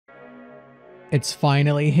It's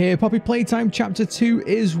finally here. Poppy Playtime Chapter 2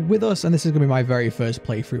 is with us, and this is going to be my very first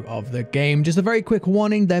playthrough of the game. Just a very quick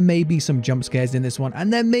warning, there may be some jump scares in this one,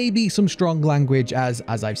 and there may be some strong language, as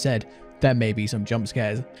I've said, there may be some jump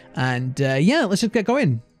scares. And yeah, let's just get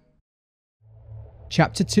going.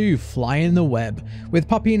 Chapter 2, Fly in the Web. With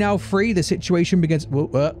Poppy now free, the situation begins...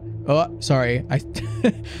 Oh, sorry.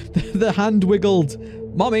 The hand wiggled.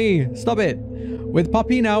 Mommy, stop it. With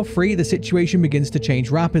Poppy now free, the situation begins to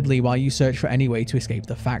change rapidly while you search for any way to escape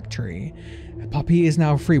the factory. Poppy is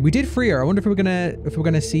now free. We did free her. I wonder if we're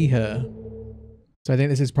gonna see her. So I think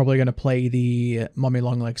this is probably gonna play the Mommy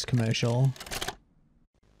Longlegs commercial.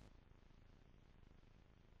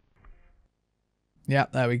 Yeah,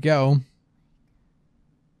 there we go.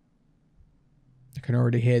 I can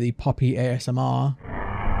already hear the Poppy ASMR.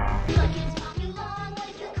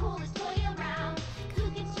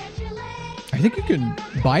 I think you can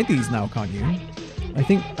buy these now, can't you? I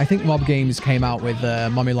think Mob Games came out with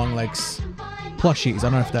Mommy Longlegs plushies. I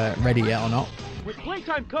don't know if they're ready yet or not. With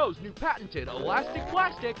Playtime Co.'s new patented elastic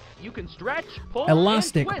plastic, you can stretch, pull,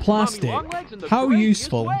 elastic and twist plastic. Mommy Longlegs in the How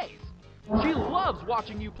useful. ways. She loves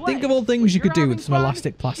watching you play. Think of all things you could do with some fun,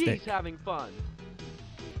 elastic plastic. She's having fun.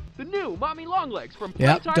 The new Mommy Longlegs from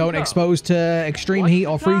Playtime Yep, don't Co. expose to extreme heat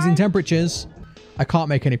or freezing temperatures. I can't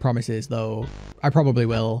make any promises though. I probably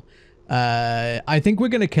will. I think we're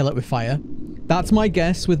going to kill it with fire. That's my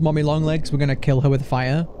guess with Mommy Longlegs. We're going to kill her with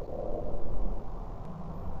fire.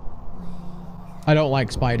 I don't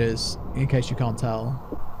like spiders, in case you can't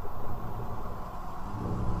tell.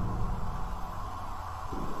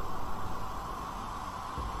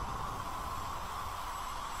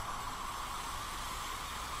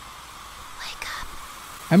 Wake up.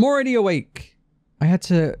 I'm already awake. I had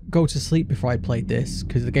to go to sleep before I played this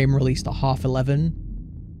because the game released at 11:30.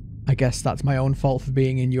 I guess that's my own fault for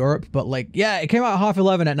being in Europe, but like, yeah, it came out at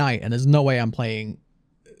 11:30 at night, and there's no way I'm playing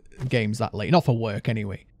games that late. Not for work,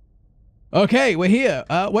 anyway. Okay, we're here.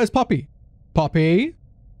 Where's Poppy? Poppy?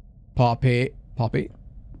 Poppy? Poppy?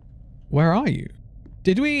 Where are you?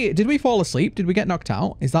 Did we fall asleep? Did we get knocked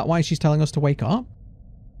out? Is that why she's telling us to wake up?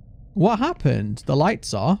 What happened? The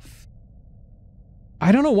light's off.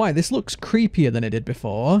 I don't know why. This looks creepier than it did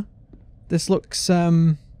before. This looks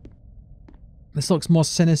more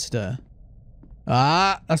sinister.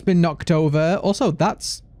 Ah, that's been knocked over. Also,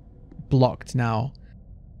 that's blocked now.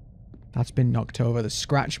 That's been knocked over. The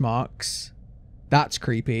scratch marks. That's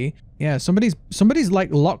creepy. Yeah, somebody's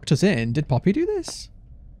like locked us in. Did Poppy do this?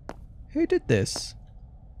 Who did this?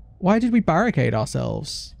 Why did we barricade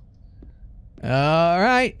ourselves? All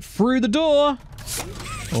right, through the door.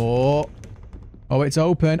 Oh, it's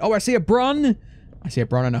open. Oh, I see a Bron. I see a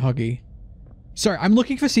Bron and a Huggy. Sorry, I'm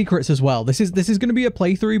looking for secrets as well. This is going to be a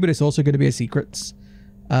playthrough, but it's also going to be a secrets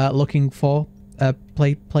looking for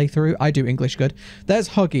playthrough. I do English good. There's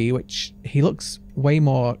Huggy, which he looks way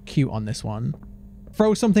more cute on this one.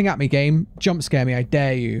 Throw something at me, game. Jump scare me, I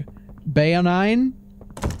dare you. Bayonine?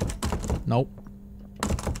 Nope.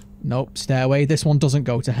 Nope. Stairway. This one doesn't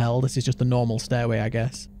go to hell. This is just a normal stairway, I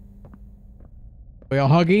guess. We got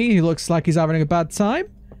Huggy. He looks like he's having a bad time.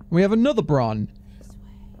 We have another Bron.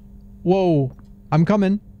 Whoa. I'm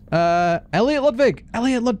coming. Elliot Ludwig.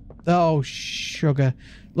 Oh, sugar.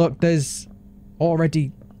 Look, there's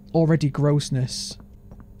already grossness.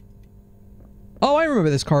 Oh, I remember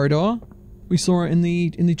this corridor. We saw it in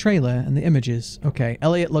the trailer and the images. Okay,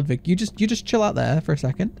 Elliot Ludwig, you just chill out there for a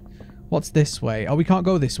second. What's this way? Oh, we can't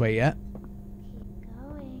go this way yet.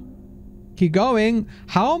 Keep going.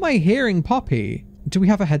 How am I hearing Poppy? Do we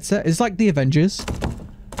have a headset? It's like the Avengers.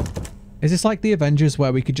 Is this like the Avengers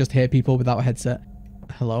where we could just hear people without a headset?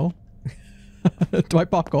 Hello? Do I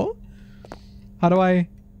parkour? How do I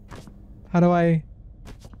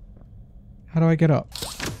get up?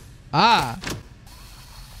 Ah!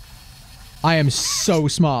 I am so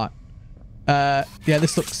smart. Yeah,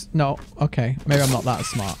 this looks... No. Okay. Maybe I'm not that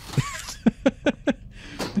smart.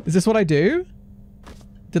 Is this what I do?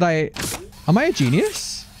 Am I a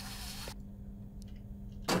genius?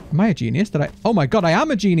 Am I a genius? Oh my god, I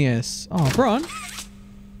am a genius! Oh, Bron.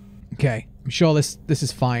 Okay, I'm sure this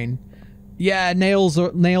is fine. Yeah, nails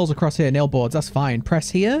across here, nail boards, that's fine. Press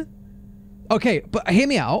here? Okay, but hear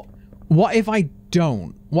me out. What if I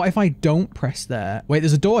don't? What if I don't press there? Wait,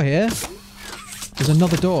 there's a door here. There's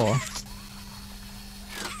another door.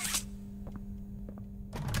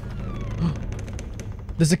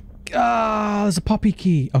 There's a Poppy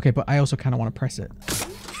key. Okay, but I also kind of want to press it.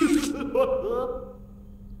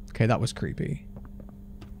 Okay, that was creepy.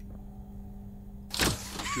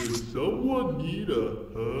 Does someone need a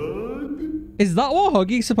hug? Is that what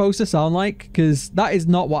Huggy's supposed to sound like? Because that is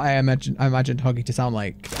not what I imagined Huggy to sound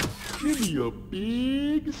like. Give me a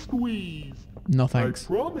big squeeze. No thanks. I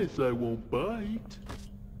promise I won't bite.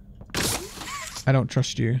 I don't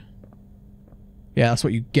trust you. Yeah, that's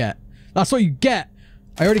what you get. That's what you get!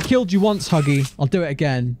 I already killed you once, Huggy. I'll do it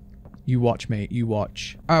again. You watch, mate. You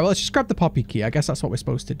watch. Alright, well, let's just grab the poppy key. I guess that's what we're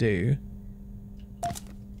supposed to do.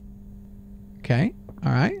 Okay.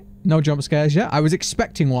 Alright. No jump scares yet. I was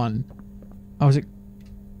expecting one. I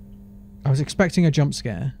was expecting a jump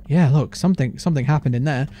scare. Yeah, look. Something happened in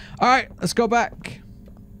there. Alright, let's go back.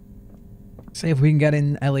 See if we can get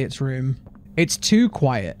in Elliot's room. It's too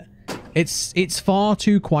quiet. It's far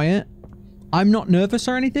too quiet. I'm not nervous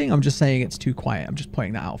or anything. I'm just saying it's too quiet. I'm just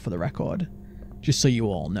pointing that out for the record. Just so you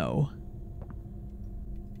all know.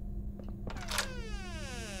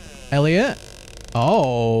 Elliot?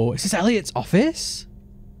 Oh, is this Elliot's office?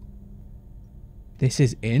 This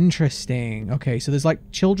is interesting. Okay, so there's like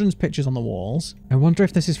children's pictures on the walls. I wonder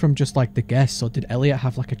if this is from just like the guests, or did Elliot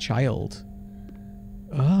have like a child?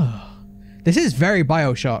 Oh, this is very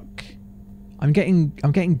BioShock. I'm getting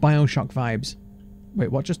BioShock vibes.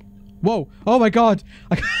 Wait, what just... Whoa! Oh my god!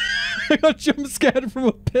 I got jump scared from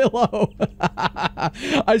a pillow.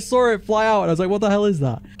 I saw it fly out and I was like, what the hell is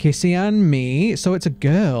that? Kissy and me. So it's a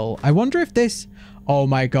girl. I wonder if this... Oh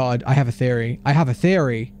my god. I have a theory. I have a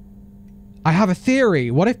theory. I have a theory.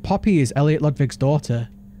 What if Poppy is Elliot Ludwig's daughter?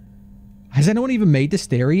 Has anyone even made this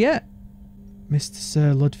theory yet? Mr.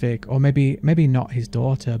 Sir Ludwig. Or maybe not his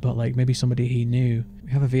daughter, but like maybe somebody he knew. We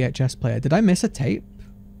have a VHS player. Did I miss a tape?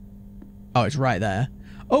 Oh, it's right there.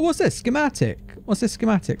 Oh, what's this? Schematic. What's this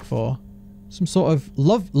schematic for? Some sort of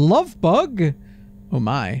love bug? Oh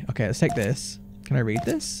my. Okay, let's take this. Can I read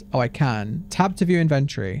this? Oh, I can. Tab to view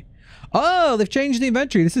inventory. Oh, they've changed the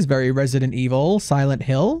inventory. This is very Resident Evil, Silent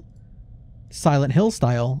Hill. Silent Hill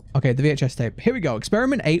style. Okay, the VHS tape. Here we go.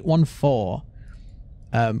 Experiment 814.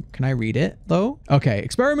 Can I read it though? Okay,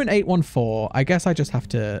 experiment 814. I guess I just have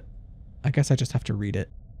to read it.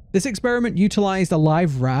 This experiment utilized a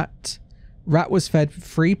live rat. Rat was fed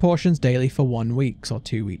 3 portions daily for 1 week or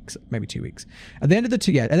 2 weeks, maybe 2 weeks. At the end of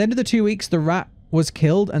the 2 weeks, the rat was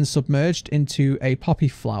killed and submerged into a poppy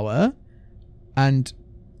flower and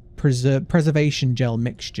preservation gel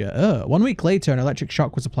mixture. 1 week later, an electric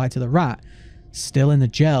shock was applied to the rat, still in the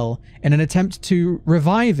gel, in an attempt to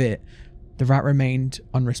revive it. The rat remained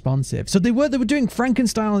unresponsive. So they were doing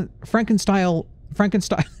Frankenstein.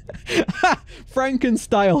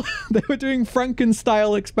 They were doing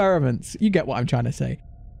Frankenstein experiments. You get what I'm trying to say.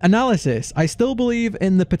 Analysis. I still believe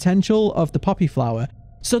in the potential of the poppy flower.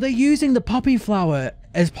 So they're using the poppy flower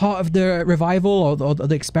as part of the revival or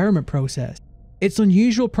the experiment process. Its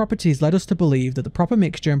unusual properties led us to believe that the proper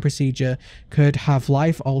mixture and procedure could have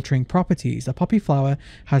life-altering properties. The poppy flower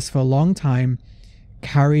has for a long time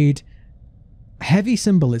carried heavy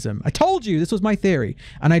symbolism. I told you this was my theory,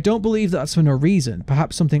 and I don't believe that's for no reason.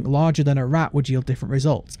 Perhaps something larger than a rat would yield different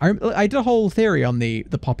results. I did a whole theory on the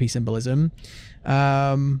poppy symbolism.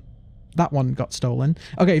 That one got stolen.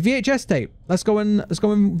 Okay, VHS tape. Let's go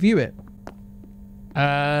and view it.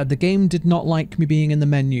 The game did not like me being in the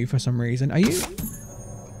menu for some reason. Are you?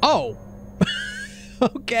 Oh.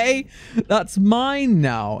 Okay, that's mine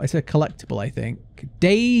now. It's a collectible, I think.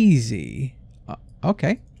 Daisy.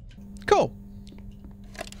 Okay. Cool.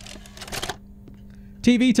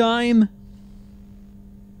 TV time.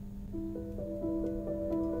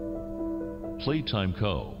 Playtime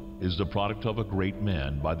Co. is the product of a great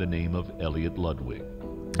man by the name of Elliot Ludwig.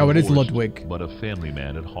 Oh, it is Divorced, Ludwig. But a family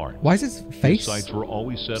man at heart. Why is his face His sights were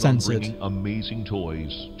always set censored? on bringing amazing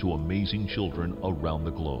toys to amazing children around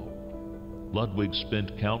the globe. Ludwig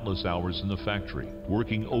spent countless hours in the factory,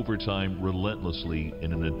 working overtime relentlessly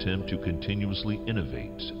in an attempt to continuously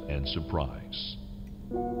innovate and surprise.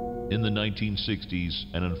 In the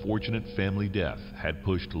 1960s, an unfortunate family death had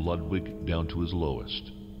pushed Ludwig down to his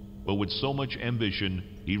lowest. But with so much ambition,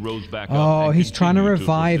 he rose back up. Oh, he's trying to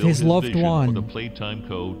revive his loved vision one. For the Playtime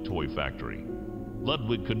Co. toy factory.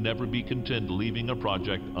 Ludwig could never be content leaving a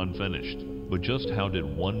project unfinished. But just how did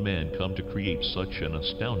one man come to create such an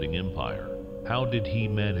astounding empire? How did he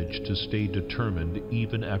manage to stay determined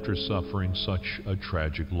even after suffering such a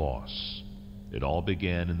tragic loss? It all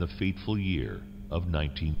began in the fateful year of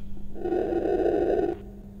 19...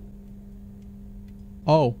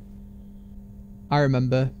 Oh. I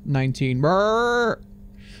remember. 19.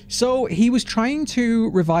 So he was trying to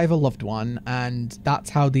revive a loved one, and that's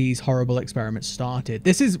how these horrible experiments started.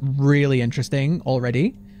 This is really interesting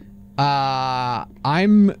already.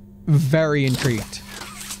 I'm very intrigued.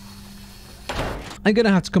 I'm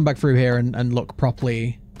gonna have to come back through here and look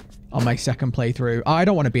properly on my second playthrough. I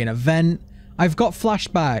don't want to be in a vent. I've got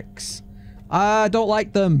flashbacks. I don't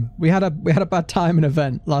like them. We had a bad time in a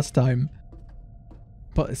vent last time.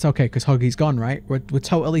 But it's okay because Huggy's gone, right? We're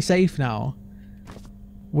totally safe now.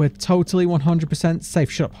 We're totally 100%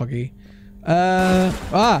 safe. Shut up, Huggy.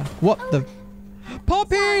 What the?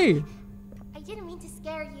 Poppy! Sorry. I didn't mean to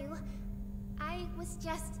scare you. I was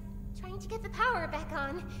just trying to get the power back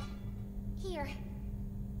on. Here.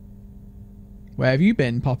 Where have you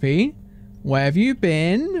been, Poppy? Where have you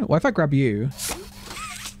been? What if I grab you?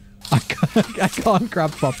 I can't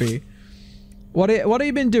grab Poppy. What have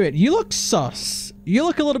you been doing? You look sus. You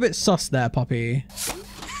look a little bit sus there, Poppy.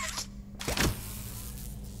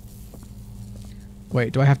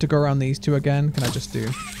 Wait, do I have to go around these two again? Can I just do...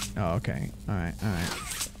 Oh, okay. Alright, alright.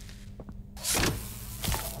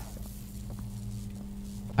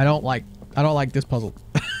 I don't like this puzzle.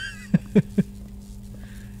 Did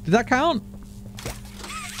that count?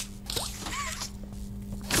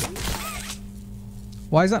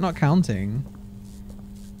 Why is that not counting?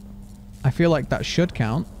 I feel like that should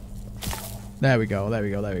count. There we go, there we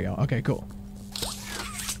go, there we go. Okay, cool.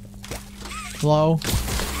 Hello?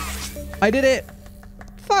 I did it!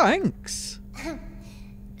 Thanks!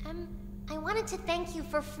 I wanted to thank you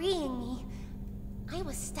for freeing me. I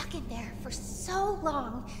was stuck in there for so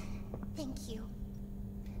long. Thank you.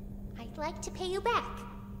 I'd like to pay you back.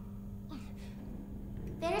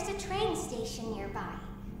 There's a train station nearby.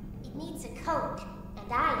 It needs a code,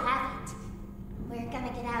 and I have it. We're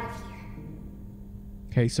gonna get out of here.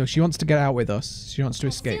 Okay, so she wants to get out with us. She wants to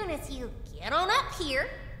escape. As soon as you get on up here.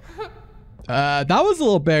 That was a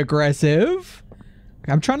little bit aggressive.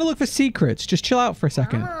 I'm trying to look for secrets. Just chill out for a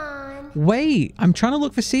second. Come on. Wait, I'm trying to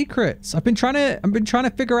look for secrets. I've been trying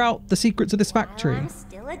to figure out the secrets of this factory. I'm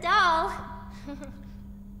still a doll.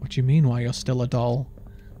 What do you mean why you're still a doll?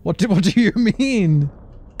 What do you mean?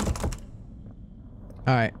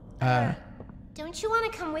 All right. Don't you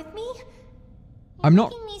want to come with me? I'm not.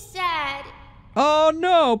 Making me sad. Oh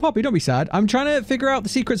no, Poppy, don't be sad. I'm trying to figure out the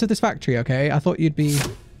secrets of this factory, okay? I thought you'd be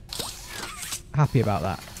happy about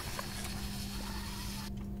that.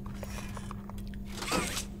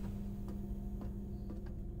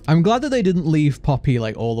 I'm glad that they didn't leave Poppy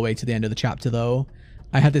like all the way to the end of the chapter though.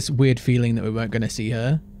 I had this weird feeling that we weren't going to see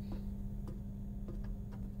her.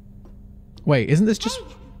 Wait, isn't this just...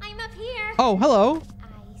 Hey, I'm up here. Oh, hello.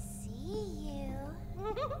 I see you.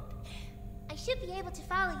 I should be able to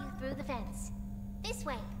follow you through the fence. This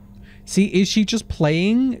way. See, is she just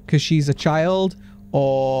playing because she's a child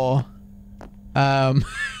or... That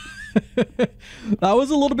was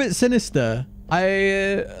a little bit sinister.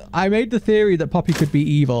 I made the theory that Poppy could be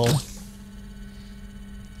evil.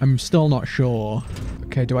 I'm still not sure.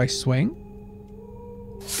 Okay, do I swing?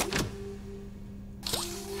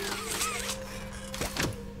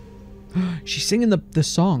 She's singing the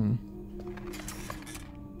song.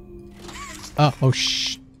 Oh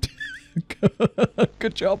shh.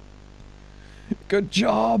 Good job. Good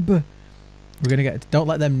job. We're gonna get... Don't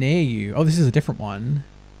let them near you. Oh, this is a different one.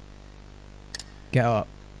 Get up.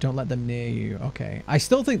 Don't let them near you. Okay. I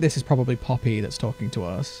still think this is probably Poppy that's talking to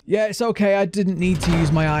us. Yeah, it's okay. I didn't need to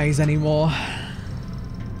use my eyes anymore.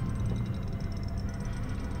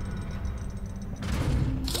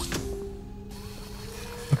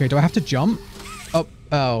 Okay, do I have to jump?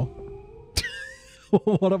 Oh.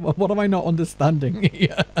 What am I not understanding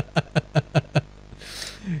here?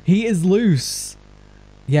 He is loose.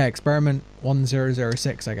 Yeah, experiment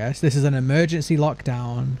 1006, I guess. This is an emergency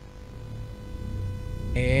lockdown.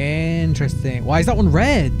 Interesting. Why is that one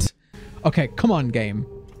red? Okay, come on, game.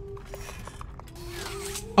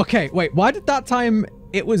 Okay, wait. Why did that time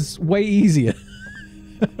it was way easier?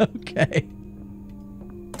 Okay.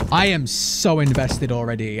 I am so invested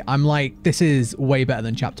already. I'm like, this is way better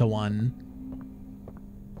than chapter 1.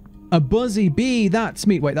 A buzzy bee. That's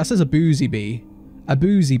me. Wait, that says a boozy bee. A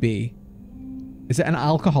boozy bee. Is it an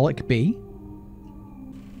alcoholic bee?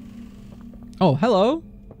 Oh, hello.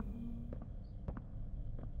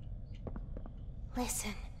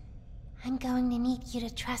 Listen, I'm going to need you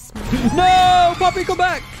to trust me. No! Poppy, come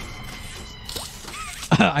back!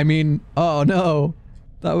 I mean, oh no.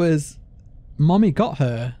 That was... Mommy got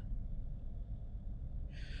her.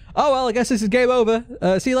 Oh well, I guess this is game over.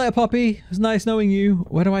 See you later, Poppy. It was nice knowing you.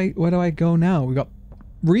 Where do I go now? We got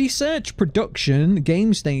research, production,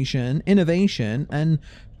 game station, innovation, and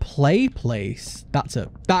play place.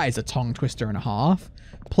 That is a tongue twister and a half.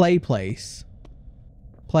 Play place.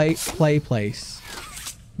 Play place.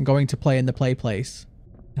 I'm going to play in the play place.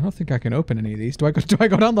 I don't think I can open any of these. Do I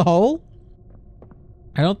go down the hole?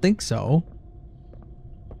 I don't think so.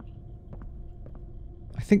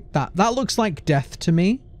 I think that looks like death to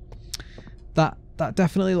me. That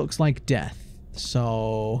definitely looks like death.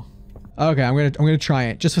 So, okay, I'm gonna try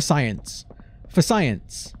it just for science. For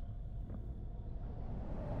science.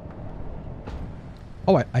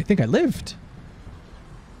 Oh, I think I lived.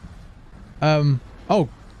 Oh,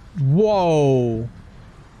 whoa.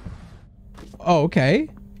 Oh, okay.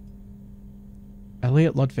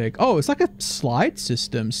 Elliot Ludwig. Oh, it's like a slide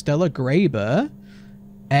system. Stella Graber,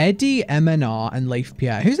 Eddie MNR, and Leif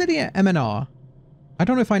Pierre. Who's Eddie MNR? I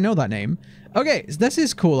don't know if I know that name. Okay, so this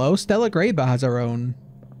is cool though. Stella Graber has her own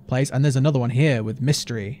place, and there's another one here with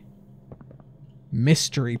Mystery.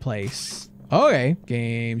 Mystery place. Okay,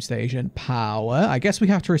 game station. Power. I guess we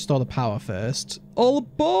have to restore the power first. All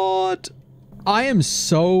aboard! I am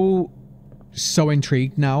so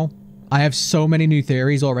intrigued now. I have so many new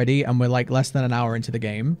theories already, and we're like less than an hour into the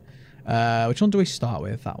game. Which one do we start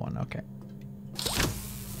with? That one. Okay.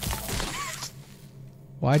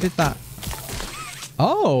 Why did that?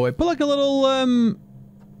 Oh, it put like a little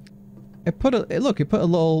it put a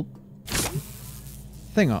little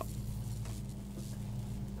thing up.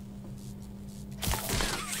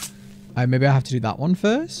 Maybe I have to do that one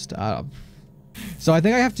first. So I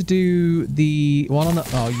think I have to do the one on the...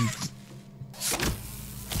 Oh, you...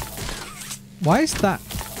 Why is that...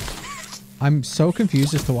 I'm so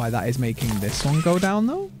confused as to why that is making this one go down,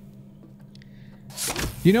 though.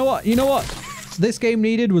 You know what? You know what this game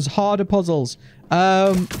needed was harder puzzles.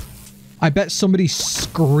 I bet somebody's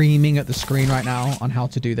screaming at the screen right now on how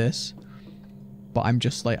to do this. But I'm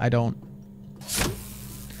just like, I don't...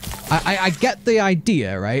 I get the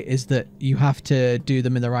idea, right? Is that you have to do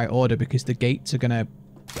them in the right order because the gates are going to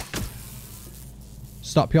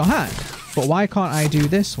stop your hand. But why can't I do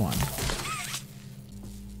this one?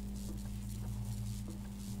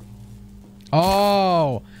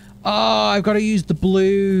 Oh! Oh, I've got to use the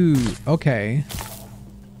blue. Okay.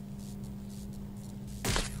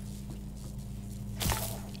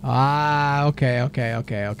 Ah,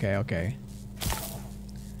 okay.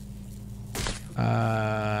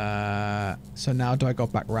 So now do I go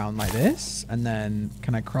back round like this? And then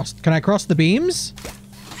can I cross the beams?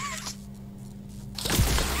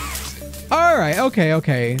 Alright,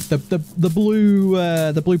 okay. The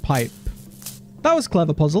blue pipe. That was a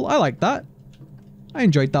clever puzzle. I like that. I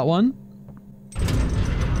enjoyed that one.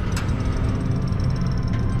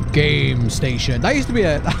 Game station. That used to be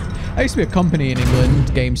a company in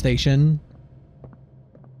England, Game Station.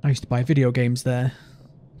 I used to buy video games there.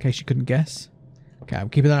 In case you couldn't guess. Okay, I'm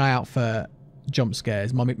keeping an eye out for jump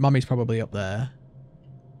scares. Mommy's probably up there.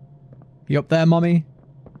 You up there, Mommy?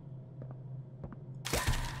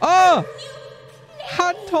 Oh!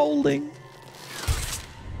 Hand holding.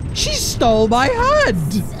 She stole my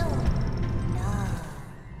hand!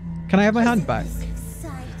 Can I have my hand back?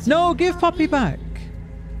 No, give Poppy back.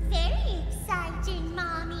 Very exciting,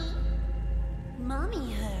 Mommy.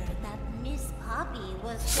 Mommy heard that Miss Poppy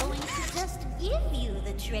was going to just give you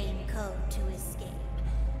the train code to escape.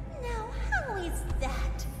 Now, how is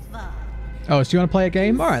that fun? Oh, so you want to play a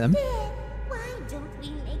game? Alright then. Why don't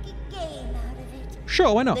we make a game out of it?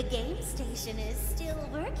 Sure, why not? The game station is still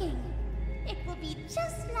working. It will be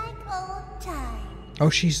just like old times. Oh,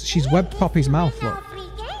 she's webbed Poppy's mouth, look. Free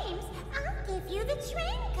games, I'll give you the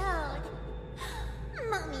train code.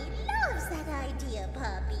 Mommy loves that idea,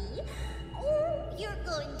 Poppy. Oh, you're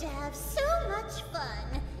going to have so much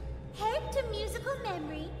fun. Head to musical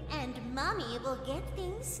memory, and Mommy will get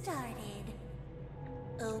things started.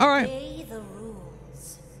 Obey the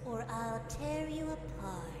rules, or I'll tear you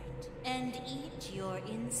apart and eat your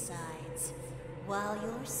insides while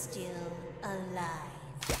you're still alive.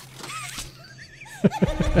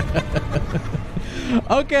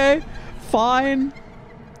 Okay, fine.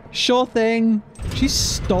 Sure thing. She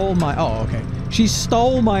stole my... Oh, okay. She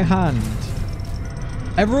stole my hand.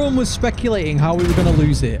 Everyone was speculating how we were going to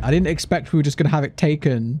lose it. I didn't expect we were just going to have it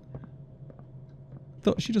taken.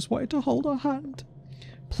 Thought she just wanted to hold our hand.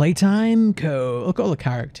 Playtime code. Look at all the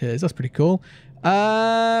characters. That's pretty cool.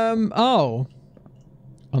 Oh.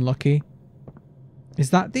 Unlucky.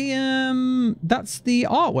 Is that the, that's the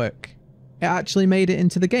artwork. It actually made it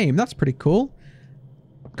into the game. That's pretty cool.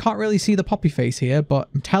 Can't really see the Poppy face here, but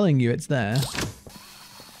I'm telling you it's there.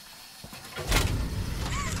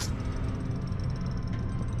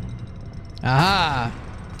 Aha!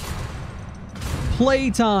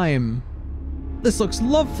 Playtime! This looks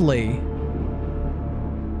lovely.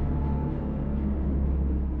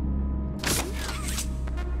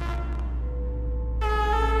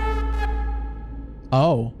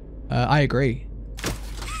 Oh, I agree.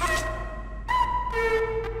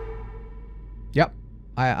 Yep,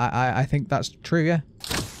 I think that's true, yeah.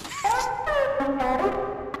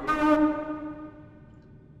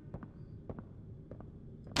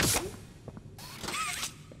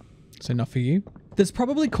 enough for you. There's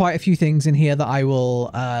probably quite a few things in here that I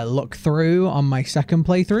will look through on my second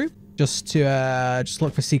playthrough, just to just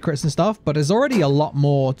look for secrets and stuff. But there's already a lot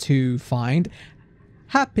more to find.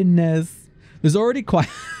 Happiness. There's already quite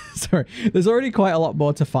sorry. There's already quite a lot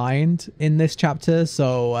more to find in this chapter.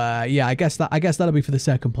 So yeah, I guess that'll be for the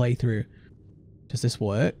second playthrough. Does this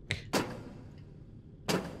work?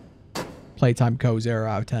 Playtime code 0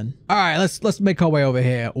 out of 10. All right, let's make our way over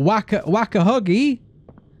here. Wacka Huggy.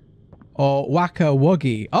 Or Wacka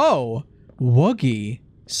Wuggy. Oh, Wuggy.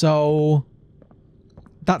 So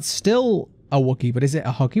that's still a Wuggy, but is it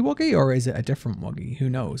a Huggy Wuggy or is it a different Wuggy? Who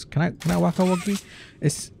knows? Can I Wacka Wuggy?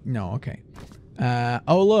 It's no, okay.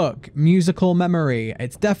 Oh look, musical memory.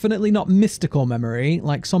 It's definitely not mystical memory,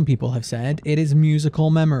 like some people have said. It is musical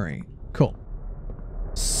memory. Cool.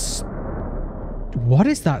 What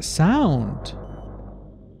is that sound?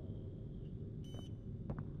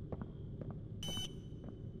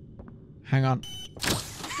 Hang on.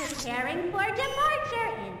 Preparing for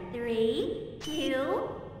departure in 3, 2,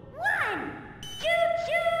 1.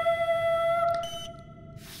 Choo-choo!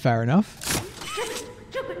 Fair enough.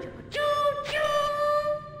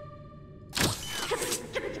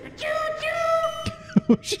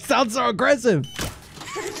 She sounds so aggressive.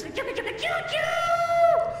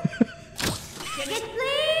 Tickets,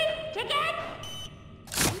 please! Tickets!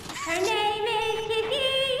 Her name is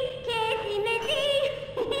Kissy Missy.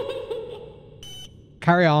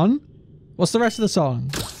 Carry on. What's the rest of the song?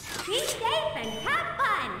 Be safe and have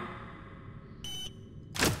fun!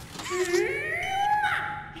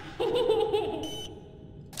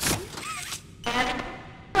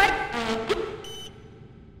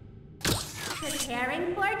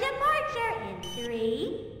 Preparing for departure in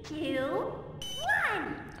 3, 2, 1.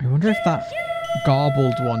 I wonder if that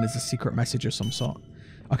garbled one is a secret message of some sort.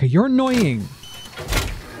 Okay, you're annoying.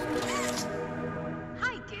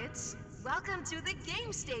 Hi kids, welcome to the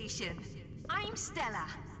game station. I'm Stella,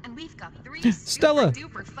 and we've got 3 Stella.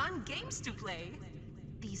 super duper fun games to play.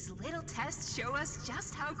 These little tests show us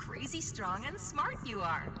just how crazy strong and smart you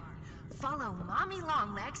are. Follow Mommy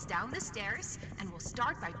Longlegs down the stairs, and we'll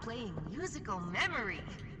start by playing musical memory.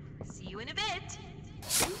 See you in a bit.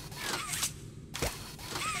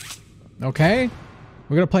 Okay,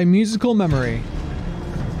 we're gonna play musical memory.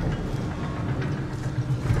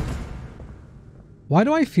 Why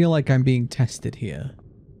do I feel like I'm being tested here?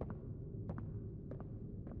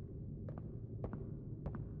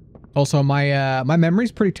 Also, my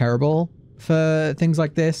memory's pretty terrible for things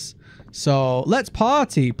like this. So let's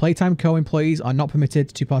party. Playtime co-employees are not permitted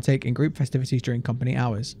to partake in group festivities during company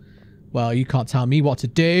hours. Well, you can't tell me what to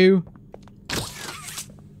do.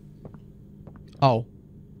 Oh.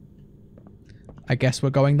 I guess we're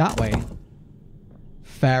going that way.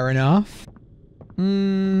 Fair enough.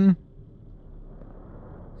 Do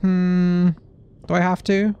I have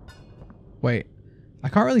to? Wait. I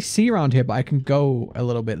can't really see around here, but I can go a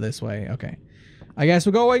little bit this way. Okay. I guess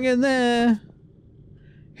we're going in there.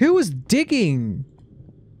 Who was digging?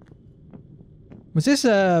 Was this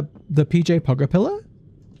the PJ Pugger pillar?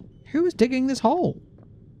 Who was digging this hole?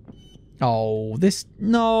 Oh, this...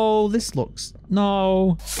 No, this looks...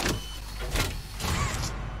 No.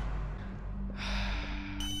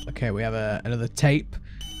 Okay, we have another tape.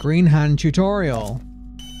 Green hand tutorial.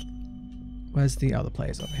 Where's the other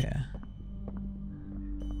players over here?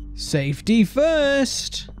 Safety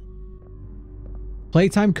first!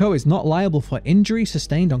 Playtime Co. is not liable for injury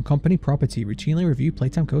sustained on company property. Routinely review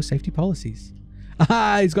Playtime Co. safety policies.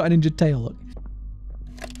 Ah, he's got an injured tail, look.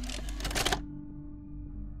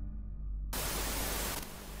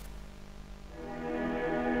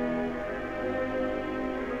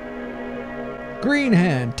 Green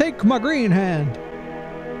hand, take my green hand.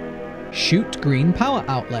 Shoot green power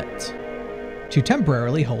outlet. To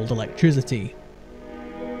temporarily hold electricity.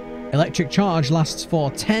 Electric charge lasts for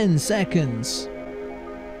 10 seconds.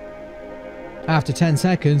 After 10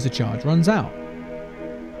 seconds, the charge runs out.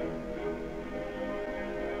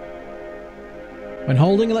 When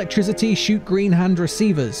holding electricity, shoot green hand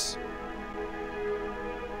receivers.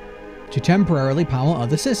 To temporarily power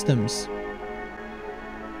other systems.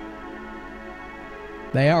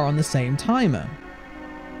 They are on the same timer.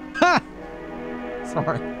 Ha!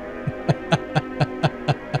 Sorry.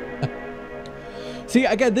 See,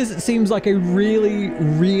 again, this seems like a really,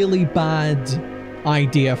 really bad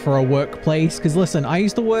idea for a workplace. Because listen, I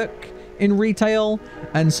used to work in retail,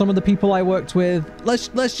 and some of the people I worked with,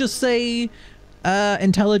 let's just say,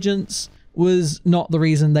 intelligence was not the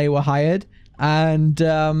reason they were hired. And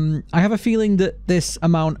I have a feeling that this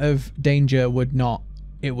amount of danger would not,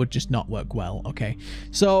 it would just not work well. Okay,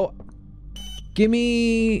 so Give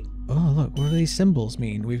me... Oh, look. What do these symbols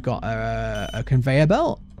mean? We've got a conveyor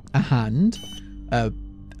belt, a hand, a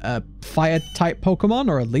fire-type Pokemon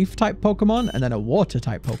or a leaf-type Pokemon, and then a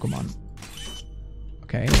water-type Pokemon.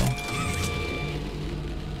 Okay, well.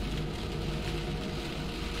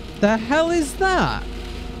 The hell is that?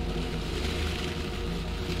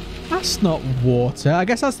 That's not water. I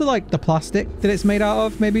guess that's the, like, the plastic that it's made out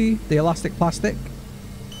of, maybe? The elastic plastic.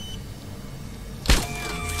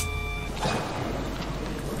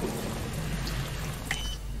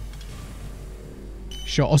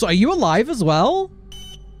 Sure. Also, are you alive as well?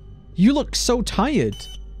 You look so tired.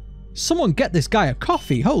 Someone get this guy a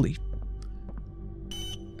coffee. Holy.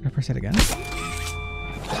 Can I press it again?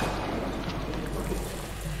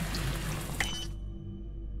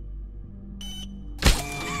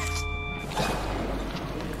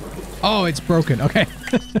 Oh, it's broken. Okay.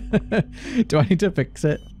 Do I need to fix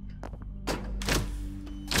it?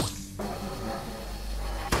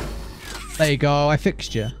 There you go. I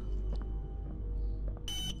fixed you.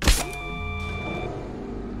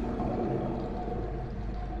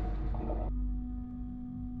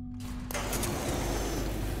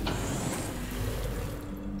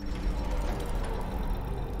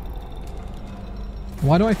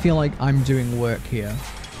 Why do I feel like I'm doing work here?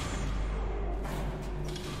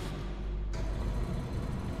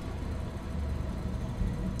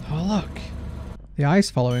 Oh, look. The eye's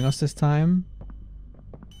following us this time.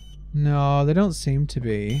 No, they don't seem to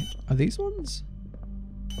be. Are these ones?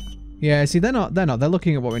 Yeah, see, they're not. They're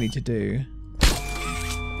looking at what we need to do.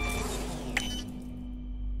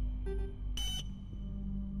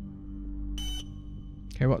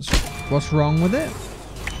 Okay, what's wrong with it?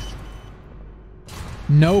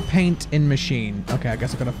 No paint in machine. Okay, I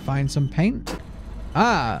guess I gotta find some paint.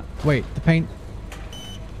 Ah, wait, the paint.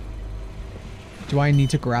 Do I need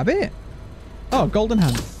to grab it? Oh, golden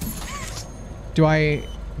hand. Do I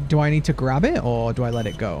need to grab it or do I let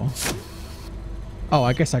it go? Oh,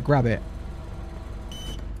 I guess I grab it.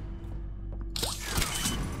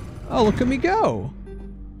 Oh, look at me go.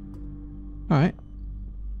 All right.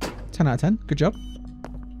 10 out of 10. Good job.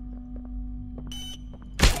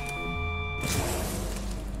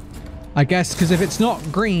 I guess because if it's not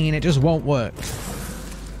green, it just won't work.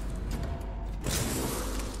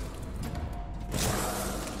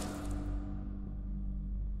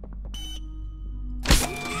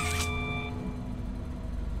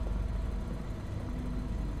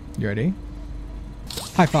 You ready?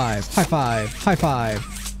 High five, high five, high five,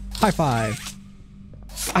 high five,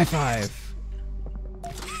 high five.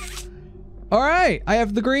 All right, I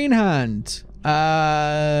have the green hand.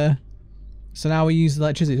 So now we use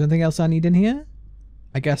electricity. Is there anything else I need in here?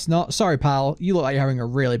 I guess not. Sorry, pal. You look like you're having a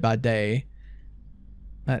really bad day.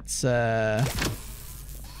 Let's,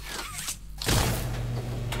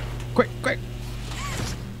 quick, quick.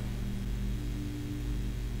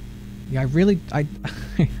 Yeah, I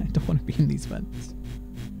don't want to be in these vents.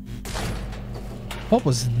 What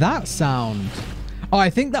was that sound? Oh,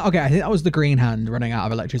 I think that was the green hand running out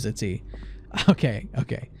of electricity. Okay.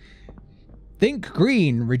 Think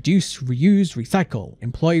green, reduce, reuse, recycle.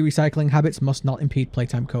 Employee recycling habits must not impede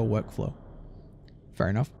Playtime Co. workflow. Fair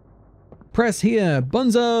enough. Press here,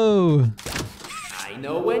 Bunzo! I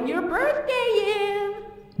know when your birthday is.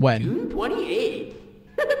 When? June 28th.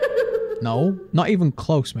 No, not even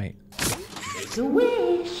close, mate. Make a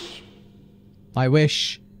wish. I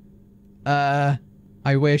wish I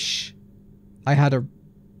had a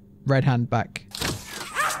red hand back.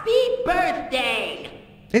 Happy birthday!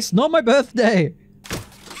 It's not my birthday!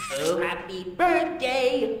 Oh, happy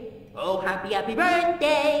birthday! Oh, happy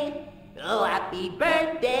birthday! Oh, happy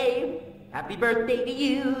birthday! Happy birthday to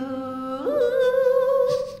you!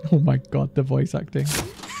 Oh my god, the voice acting.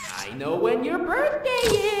 I know when your birthday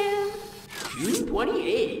is. June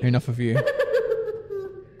 28th. Enough of you.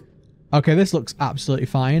 Okay, this looks absolutely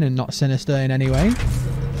fine and not sinister in any way.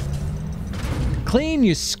 Clean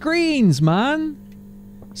your screens, man!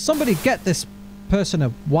 Somebody get this person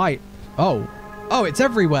a wipe. Oh, it's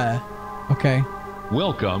everywhere. Okay.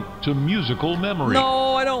 Welcome to Musical Memory.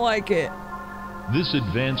 No, I don't like it. This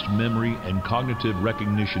advanced memory and cognitive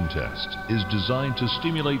recognition test is designed to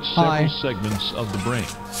stimulate several segments of the brain,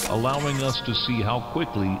 allowing us to see how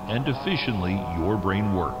quickly and efficiently your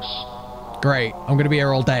brain works. Great. I'm going to be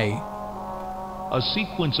here all day. A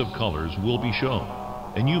sequence of colors will be shown,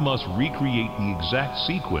 and you must recreate the exact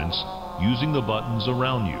sequence using the buttons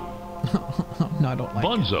around you. No, I don't like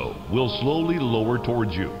Bunzo will slowly lower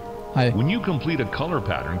towards you. Hi. When you complete a color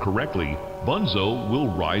pattern correctly, Bunzo will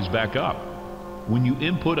rise back up. When you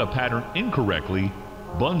input a pattern incorrectly,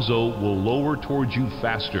 Bunzo will lower towards you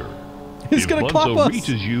faster. He's if gonna clap Bunzo us.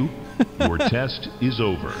 reaches you, Your test is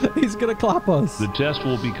over. He's gonna clap us. The test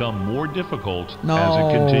will become more difficult as No,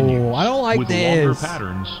 it continues. I don't like with longer this.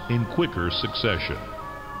 patterns in quicker succession.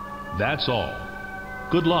 That's all.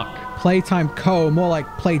 Good luck. Playtime Co. More like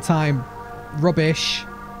playtime rubbish.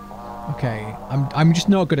 Okay, I'm just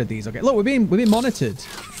not good at these. Okay, look, we're being monitored.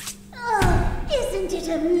 Oh, isn't it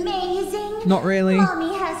amazing? Not really.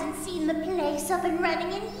 Mommy hasn't seen the place up and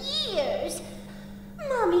running in years.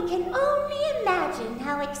 Mommy can only imagine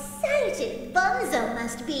how excited Bunzo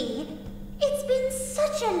must be. It's been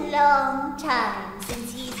such a long time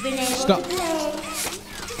since he's been able Stop. to play,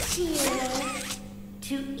 to cheer,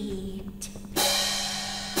 to eat.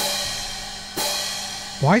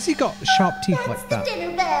 Why has he got sharp teeth That's like that? the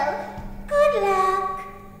dinner bell. Good luck.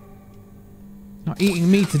 Not eating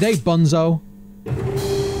me today, Bunzo.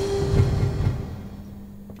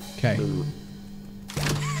 Okay. Blue,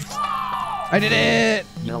 I did it!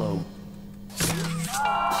 yellow.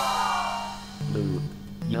 Blue,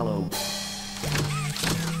 yellow.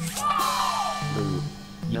 Blue,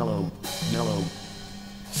 yellow, yellow.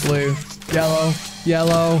 Blue, yellow,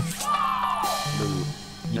 yellow, Blue,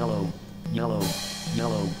 yellow, yellow,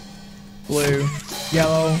 yellow. blue,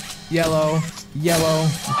 yellow, yellow, yellow.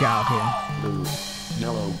 Get out of here. Blue,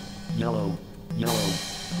 yellow, yellow, yellow.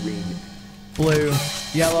 Green, Blue,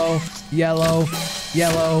 yellow, yellow,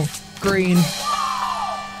 yellow, green.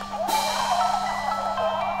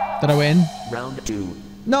 Did I win? round 2.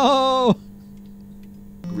 No!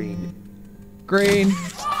 Green, Green,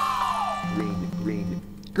 green, green,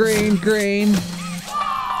 green, green,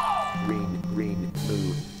 green, green,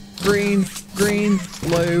 blue. green, green,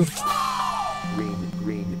 blue, Green,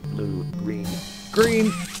 green, blue, green.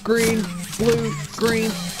 green, green, blue,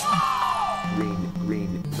 green, Green,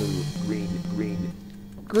 green, blue, green, green.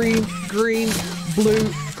 green, green, blue,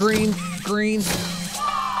 green, green.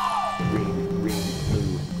 Green, green,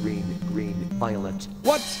 blue, green, green. Violet,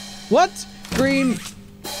 What? What? Green,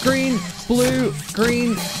 green, blue,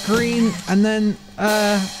 green, green, and then,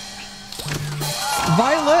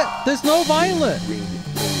 violet? There's no violet. green,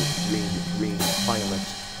 blue, green, green. Violet,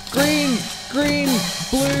 Green, green,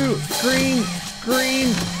 blue, green,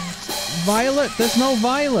 green, violet? There's no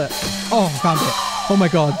violet. Oh, I found it. Oh my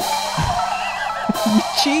god. You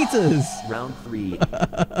cheaters. round 3.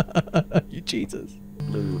 You cheaters.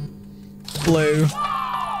 Blue, Blue,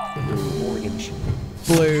 blue, orange.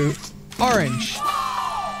 blue, orange,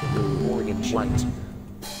 Blue, orange, white.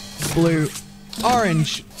 blue,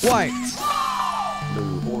 orange, white.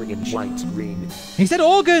 Blue, orange, white, green. He said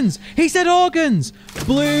organs! He said organs!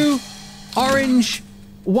 Blue, orange,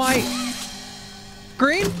 white,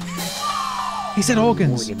 green? He said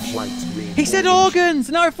organs. Orange, white, green. He said orange. organs!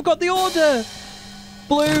 Now I forgot the order!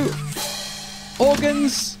 Blue,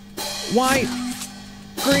 organs, white,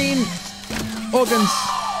 green, organs.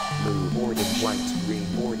 Blue, orange, white, green,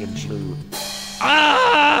 orange, blue.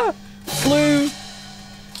 Ah! Blue,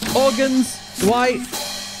 organs, white.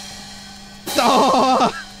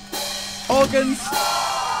 Oh! Organs.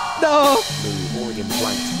 No! Blue, orange,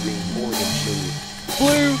 white, green, orange, blue.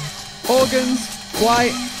 Blue, organs,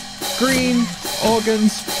 white, green,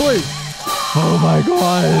 organs, blue. Oh my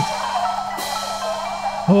god.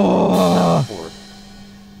 Oh. 4.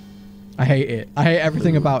 I hate it. I hate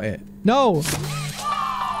everything about it. No!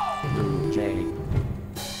 Blue, J.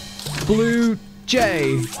 Blue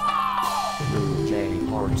J. Blue, J,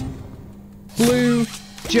 heart. Blue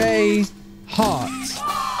J heart.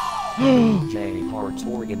 J, heart,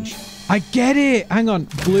 orange. I get it. Hang on.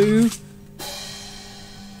 Blue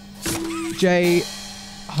J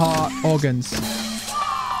heart organs.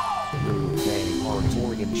 Blue, J, heart,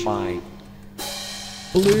 orange, I.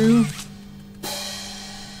 Blue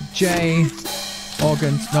J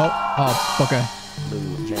organs. No. Oh, bugger.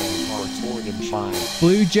 Blue, J, heart, orange, I.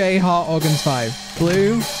 Blue J heart organs 5.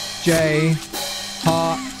 Blue J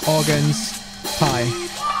heart organs pie.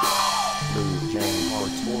 Blue, J,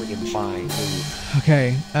 heart, orange, I. Blue.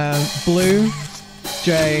 Okay. Blue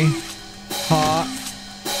J heart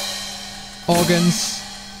organs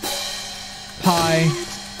pie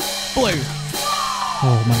blue.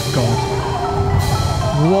 Oh my god.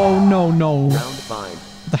 Whoa, no, no. Round 5.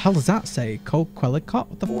 What the hell does that say? Quellicott?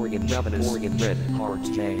 What the f? Orange, ravenous, orange, red, heart,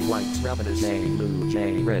 J, white, ravenous, J, blue,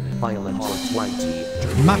 J, red, violet, heart, white,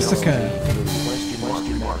 T. Massacre. Blue,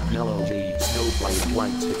 question mark, yellow, G, snowflake,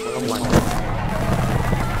 white, white.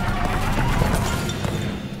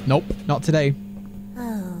 Nope, not today.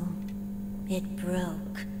 Oh, it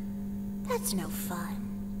broke. That's no fun.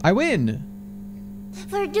 I win.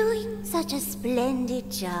 For doing such a splendid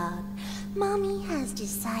job, Mommy has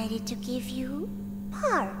decided to give you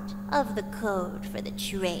part of the code for the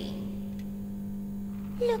train.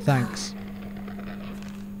 Look Thanks.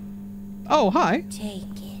 Oh, hi. Take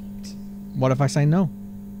it. What if I say no?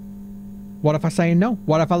 What if I say no?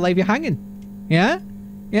 What if I leave you hanging? Yeah?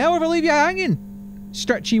 Yeah, what if I leave you hanging?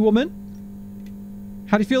 Stretchy woman.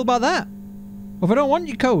 How do you feel about that? What if I don't want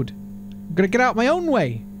your code? I'm gonna get out my own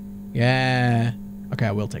way. Yeah. Okay,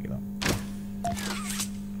 I will take it up.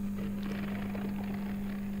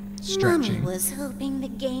 Stretchy. Mommy was hoping the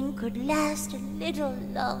game could last a little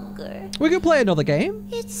longer. We can play another game.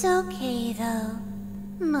 It's okay, though.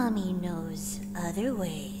 Mommy knows other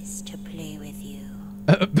ways to play with you.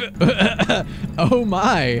 Oh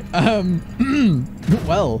my.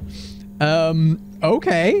 Well.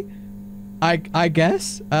 Okay. I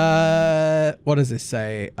guess. What does this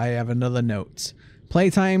say? I have another note.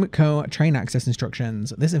 Playtime train access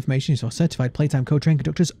instructions. This information is for certified Playtime train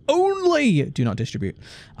conductors only. Do not distribute.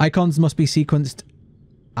 Icons must be sequenced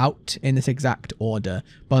out in this exact order.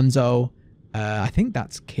 Bunzo. I think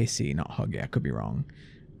that's Kissy, not Huggy. I could be wrong.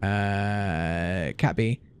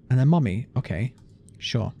 Catby. And then Mommy. Okay.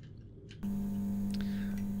 Sure.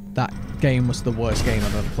 That game was the worst game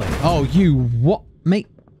I've ever played. Oh, you what? Mate.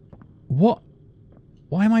 What?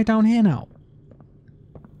 Why am I down here now?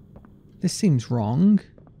 This seems wrong.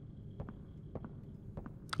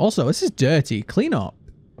 Also, this is dirty. Clean up.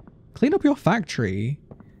 Clean up your factory.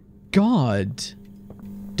 God.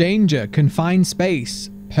 Danger. Confined space.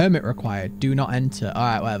 Permit required. Do not enter.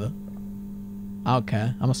 Alright, whatever. I don't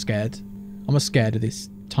care. I'm not scared. I'm not scared of this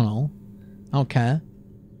tunnel. I don't care.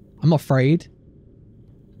 I'm not afraid.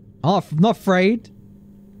 I'm not afraid.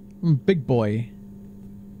 I'm a big boy.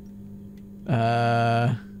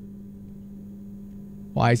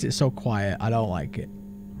 Why is it so quiet? I don't like it.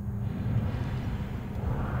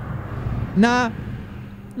 Nah.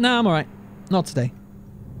 Nah, I'm alright. Not today.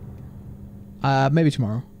 Maybe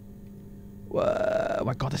tomorrow. Oh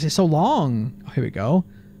my god, this is so long. Oh, here we go.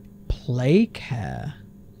 Play care.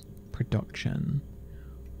 Production.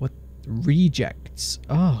 What? Rejects.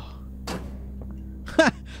 Oh.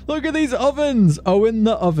 Look at these ovens. Oh, in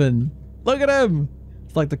the oven. Look at him.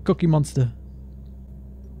 It's like the Cookie Monster.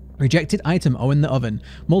 Rejected item. Oh, in the oven.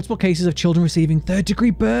 Multiple cases of children receiving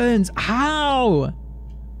 3rd-degree burns. How?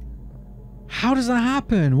 How does that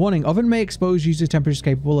happen? Warning. Oven may expose users to temperatures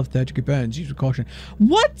capable of 3rd-degree burns. Use with caution.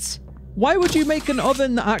 What? Why would you make an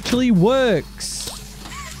oven that actually works?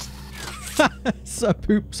 So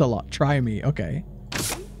poops a lot. Try me. Okay.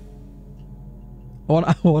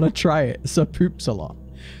 I want to try it. So poops a lot.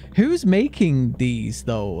 Who's making these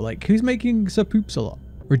though? Like, who's making Sir Poops a lot?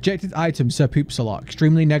 Rejected item, Sir Poops a lot.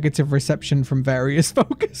 Extremely negative reception from various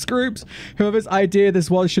focus groups. Whoever's idea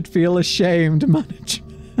this was should feel ashamed. Manage.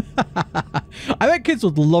 I bet kids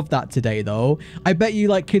would love that today though. I bet you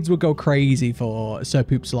like kids would go crazy for Sir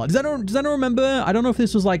Poops a lot. Does anyone remember? I don't know if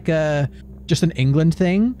this was like just an England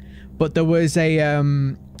thing, but there was a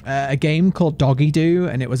game called Doggy Doo,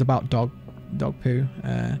 and it was about dog poo.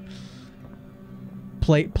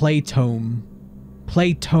 Playtime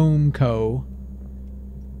Co.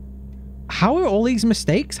 How are all these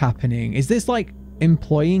mistakes happening? Is this like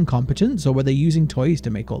employee incompetence, or were they using toys to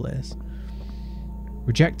make all this?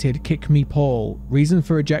 Rejected, kick me Paul. Reason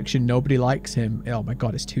for rejection, nobody likes him. Oh my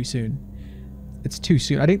god, it's too soon. It's too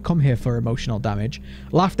soon. I didn't come here for emotional damage.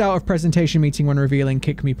 Laughed out of presentation meeting when revealing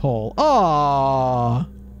kick me Paul. Aww.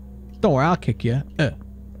 Don't worry, I'll kick you.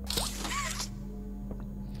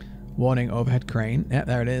 Warning, overhead crane. Yep,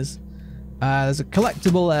 there it is. There's a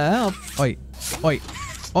collectible there. Oi. Oi.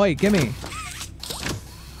 Oi, gimme.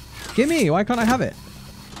 Gimme. Why can't I have it?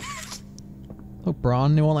 Look,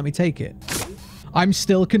 Braun, they won't let me take it. I'm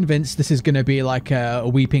still convinced this is going to be like a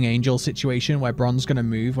Weeping Angel situation where Bron's going to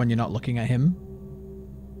move when you're not looking at him.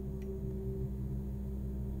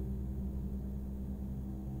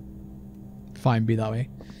 Fine, be that way.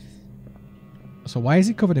 So why is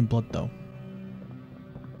he covered in blood though?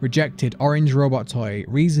 Rejected. Orange robot toy.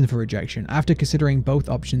 Reason for rejection. After considering both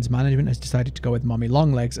options, management has decided to go with Mommy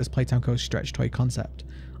Longlegs as Playtime Co.'s stretch toy concept.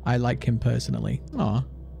 I like him personally. Aw.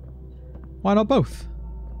 Why not both?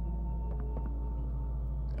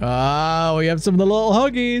 Ah, we have some of the little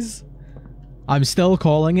huggies. I'm still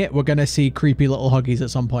calling it. We're going to see creepy little huggies at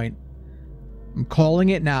some point. I'm calling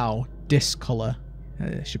it now. Discolor.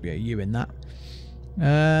 There should be a U in that.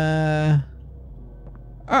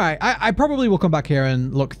 Alright, I probably will come back here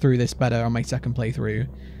and look through this better on my second playthrough.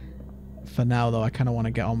 For now, though, I kind of want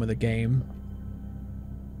to get on with the game.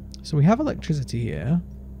 So we have electricity here.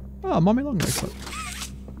 Oh, Mommy Longlegs.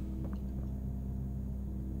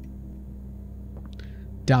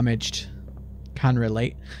 Damaged. Can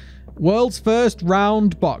relate. World's first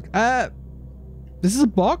round box. This is a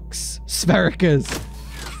box? Sphericas.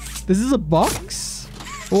 This is a box?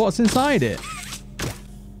 What's inside it?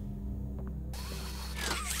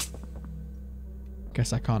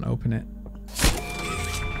 Guess I can't open it.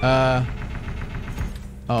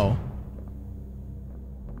 Oh.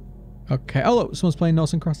 Okay. Oh, look, someone's playing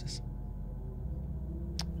Noughts and Crosses.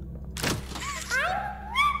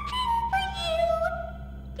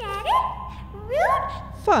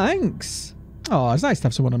 Thanks. Oh, it's nice to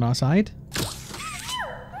have someone on our side.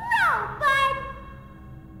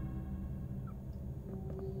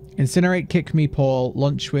 Incinerate, Kick Me, Paul.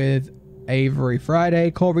 Lunch with Avery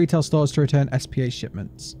Friday. Call retail stores to return SPA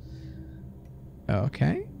shipments.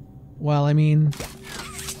 Okay. Well, I mean...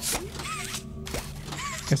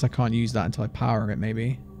 guess I can't use that until I power it,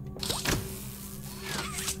 maybe.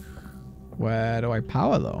 Where do I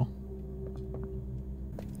power, though?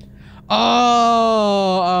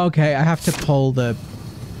 Oh, okay. I have to pull the...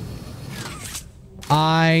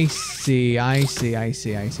 I see.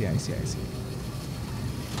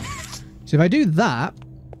 So if I do that,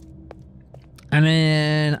 and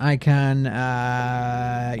then I can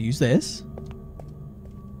use this.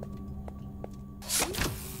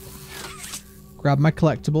 Grab my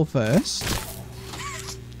collectible first.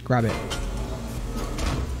 Grab it.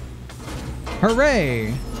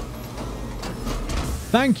 Hooray!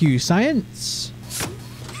 Thank you, science.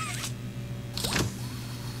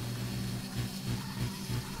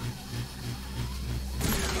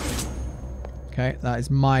 Okay, that is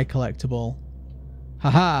my collectible.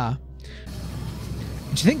 Haha. Do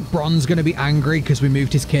you think Bron's gonna be angry because we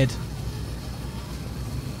moved his kid?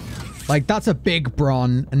 Like, that's a big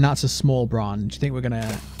Bron and that's a small Bron. Do you think we're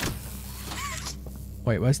gonna...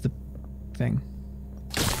 Wait, where's the thing?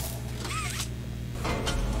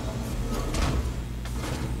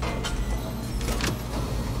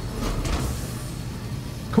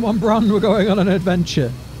 Come on, Bron, we're going on an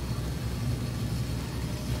adventure.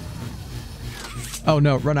 Oh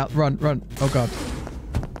no, run out, run. Oh god.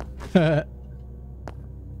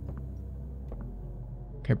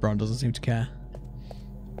 Okay, Bron doesn't seem to care.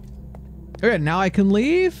 Okay, now I can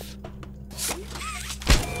leave.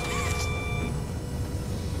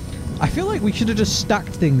 I feel like we should have just stacked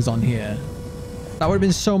things on here. That would have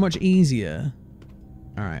been so much easier.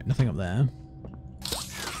 Alright, nothing up there.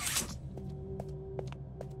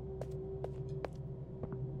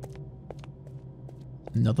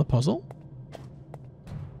 Another puzzle?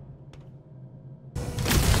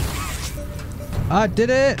 I did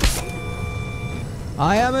it!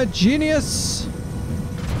 I am a genius!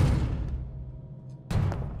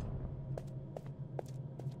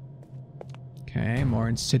 Okay, more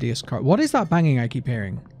insidious car. What is that banging I keep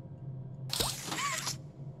hearing?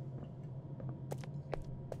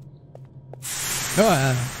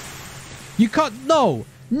 You can't... No!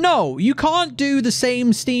 No! You can't do the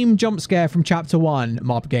same Steam jump scare from Chapter 1,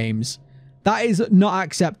 Mob Games. That is not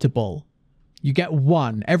acceptable. You get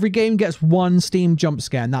one. Every game gets one Steam jump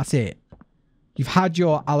scare and that's it. You've had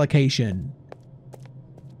your allocation.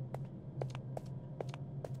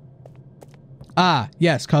 Ah,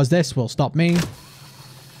 yes, because this will stop me.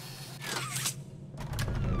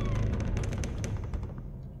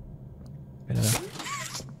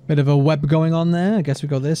 Bit of a web going on there. I guess we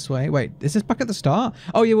go this way. Wait, is this back at the start?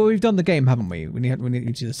 Oh yeah, well we've done the game, haven't we? We need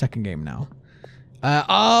to do the second game now.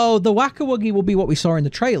 Oh, the Wacka-Wuggy will be what we saw in the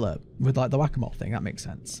trailer with like the whack-a-mole thing. That makes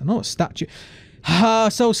sense. I know what statue.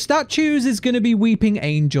 So statues is going to be weeping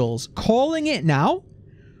angels. Calling it now.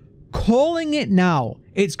 Calling it now.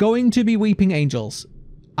 It's going to be weeping angels.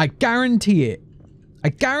 I guarantee it. I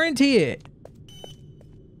guarantee it.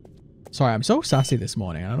 Sorry, I'm so sassy this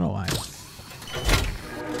morning. I don't know why.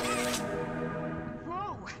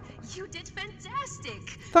 Whoa, you did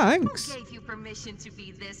fantastic. Thanks. Who gave you permission to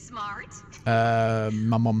be this smart? My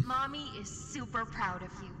mom. Mommy is super proud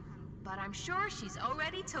of you, but I'm sure she's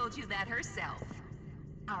already told you that herself.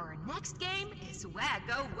 Our next game is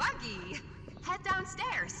Wacka-Wuggy. Head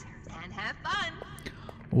downstairs and have fun.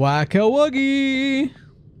 Wacka-Wuggy.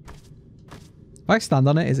 If I stand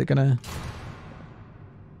on it, is it gonna...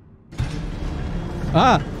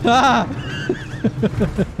 Ah! Ah!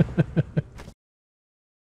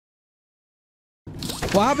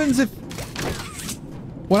 What happens if...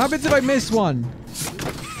 What happens if I miss one?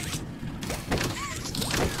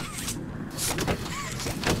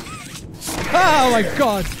 Oh my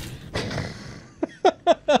god!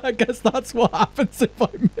 I guess that's what happens if I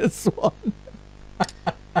miss one.